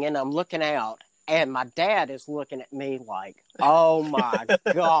am singing, I'm looking out, and my dad is looking at me like, oh, my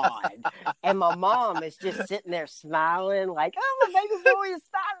God. And my mom is just sitting there smiling like, oh, my baby boy is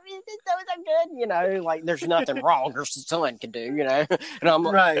smiling. Those are good. Like there's nothing wrong her son can do, And I'm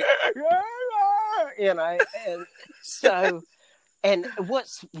like, right. And so, and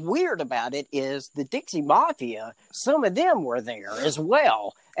what's weird about it is the Dixie Mafia, some of them were there as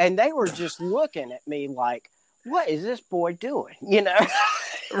well. And they were just looking at me like, what is this boy doing?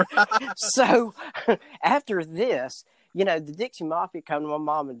 So after this, the Dixie Mafia come to my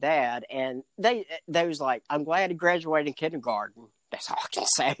mom and dad, and they was like, I'm glad he graduated kindergarten. That's all I can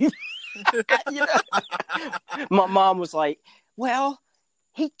say. My mom was like, well,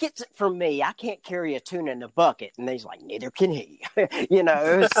 he gets it from me. I can't carry a tuna in a bucket. And he's like, neither can he.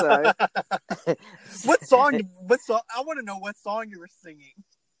 So. What song? I want to know what song you were singing.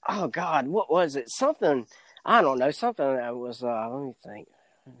 Oh, God. What was it? Something, I don't know. Something that was, let me think.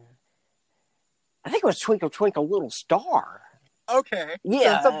 I think it was Twinkle, Twinkle, Little Star. Okay.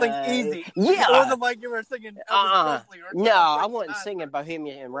 Yeah. So something easy. Yeah. It wasn't like you were singing Elvis Presley or no, I wasn't singing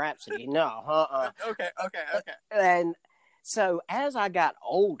Bohemian Rhapsody. No. Okay. And so as I got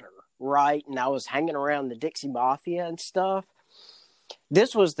older, right, and I was hanging around the Dixie Mafia and stuff,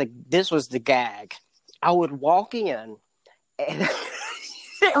 this was the gag. I would walk in, and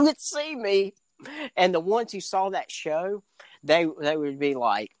they would see me, and the ones who saw that show, they would be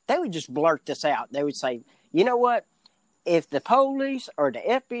like, they would just blurt this out. They would say, you know what? If the police or the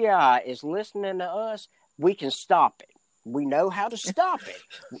FBI is listening to us, we can stop it. We know how to stop it.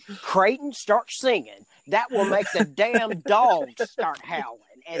 Creighton starts singing. That will make the damn dogs start howling.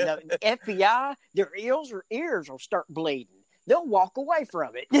 And the FBI, their ears will start bleeding. They'll walk away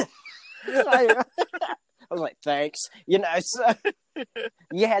from it. I was like, thanks. So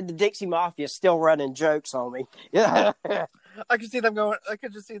you had the Dixie Mafia still running jokes on me. I can see them going. I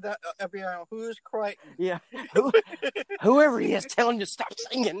could just see that FBI. Who's Crichton? Yeah. Whoever he is telling you to stop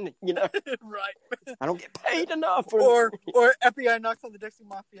singing, Right. I don't get paid enough. Or FBI knocks on the Dixie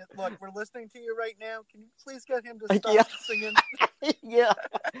Mafia. Look, we're listening to you right now. Can you please get him to stop singing? Yeah.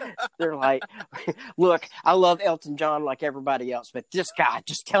 They're like, look, I love Elton John like everybody else, but this guy,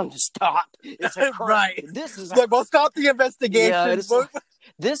 just tell him to stop. It's a crime. Right. This is Look, we'll stop the investigation. Yeah,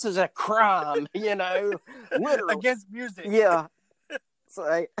 this is a crime, literally. Against music. Yeah.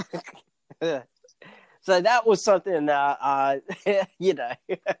 So, so that was something, I'm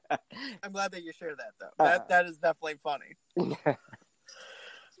glad that you shared that, though. That is definitely funny.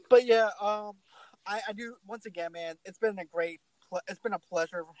 But yeah, I do, once again, man, it's been a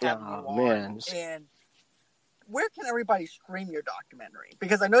pleasure having you on. Man. And where can everybody stream your documentary?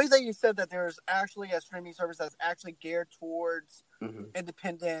 Because I know that you said that there's actually a streaming service that's actually geared towards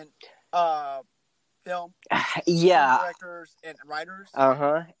independent film directors and writers.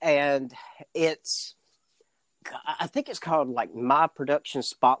 And I think it's called like My Production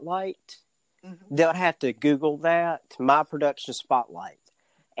Spotlight. They'll have to Google that, My Production Spotlight,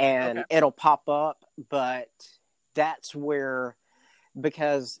 and it'll pop up. But that's where,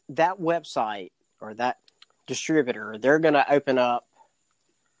 because that website or that distributor, they're going to open up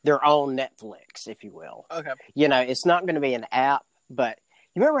their own Netflix, if you will. Okay. It's not going to be an app, but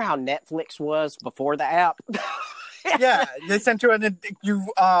you remember how Netflix was before the app? Yeah, they sent you, and you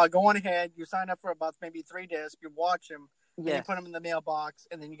go on ahead, you sign up for about maybe 3 discs, you watch them, then you put them in the mailbox,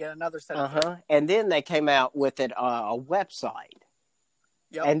 and then you get another set of And then they came out with a website.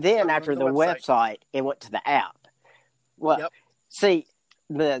 Yep. And then after the website, it went to the app. Well, see,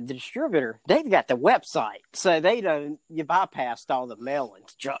 the distributor, they've got the website, so you bypassed all the mailing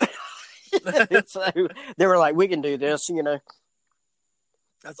junk. So they were like, we can do this,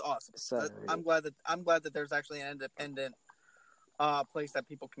 That's awesome. So, I'm glad that there's actually an independent place that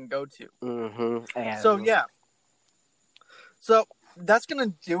people can go to. So that's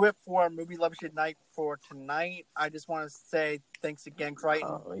gonna do it for Movie Lovers Unite for tonight. I just want to say thanks again, Crichton.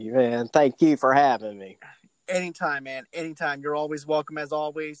 Oh, man, thank you for having me. Anytime, man. Anytime. You're always welcome, as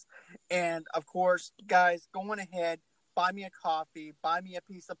always. And of course, guys, go on ahead. Buy me a coffee, buy me a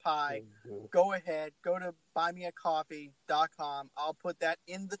piece of pie. Go ahead, go to buymeacoffee.com. I'll put that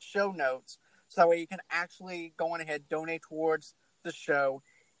in the show notes so that way you can actually go on ahead, donate towards the show.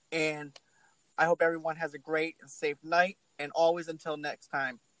 And I hope everyone has a great and safe night. And always until next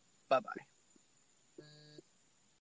time, bye-bye.